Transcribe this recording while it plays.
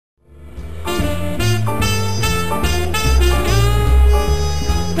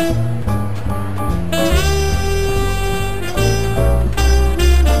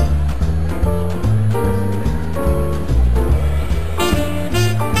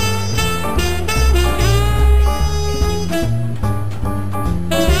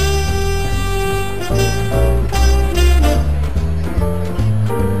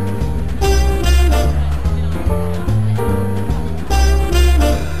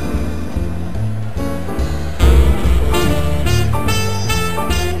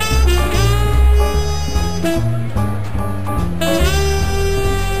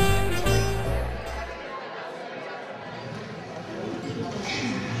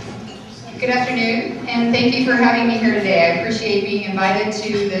Good afternoon, and thank you for having me here today. I appreciate being invited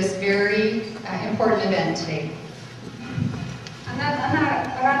to this very important event today. Она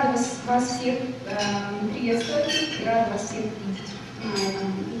рада вас всех приветствовать и рада вас всех видеть на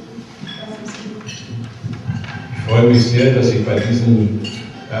этом празднестве. Ich freue mich sehr, dass ich bei diesem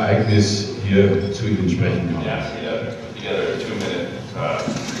Ereignis hier zu Ihnen sprechen kann. Yeah, you got a 2-minute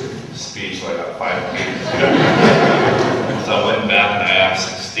speech, like a 5 pages. So I went back and I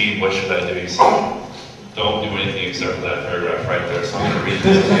asked Steve, what should I do? He said, don't do anything except for that paragraph right there. So I'm going to read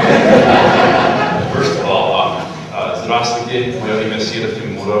this to you. First of all, здравствуйте, мое имя Сидор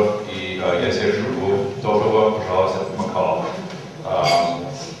Тимуров, и я здесь живу. Доброго пожаловать в Макао.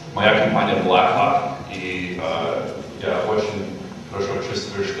 Моя компания Blackhawk, и я очень хорошо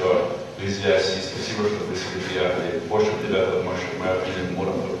чувствую, что вы здесь, и спасибо, что вы сюда приехали. Больше привет от моя фамилия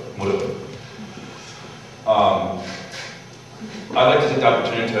Муров. I'd like to take the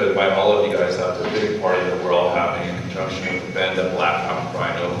opportunity to invite all of you guys out to a big party that we're all having in conjunction with the band at Blackhawk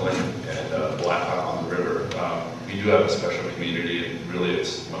Pride Oakland and Blackhawk on the River. We do have a special community, and really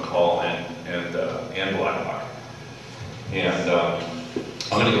it's McCall and Blackhawk. And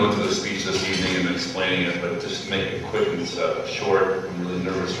I'm going to go into the speech this evening and explaining it, but just to make it quick and short. I'm really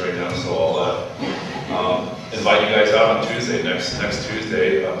nervous right now, so I'll invite you guys out on Tuesday, next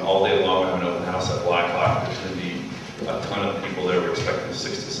Tuesday, all day long. We have an open house at Blackhawk. There's going to be a ton of people there. We're expecting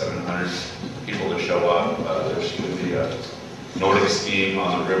 600 to 700 people to show up. There's going to be Nordic skiing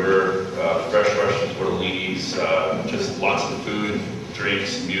on the river, fresh Russian tortellinis, just lots of food,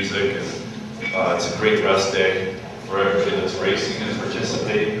 drinks, music, and it's a great rest day for everybody that's racing and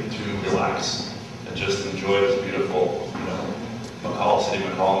participating to relax and just enjoy this beautiful, McCall, City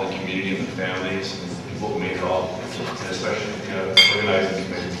McCall, and the community and the families and the people who made it all, and especially the organizing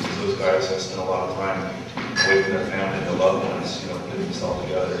committee, because those guys have spent a lot of time away from their family and their loved ones, putting this all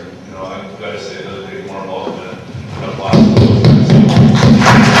together. I've got to say another big warm welcome and applause.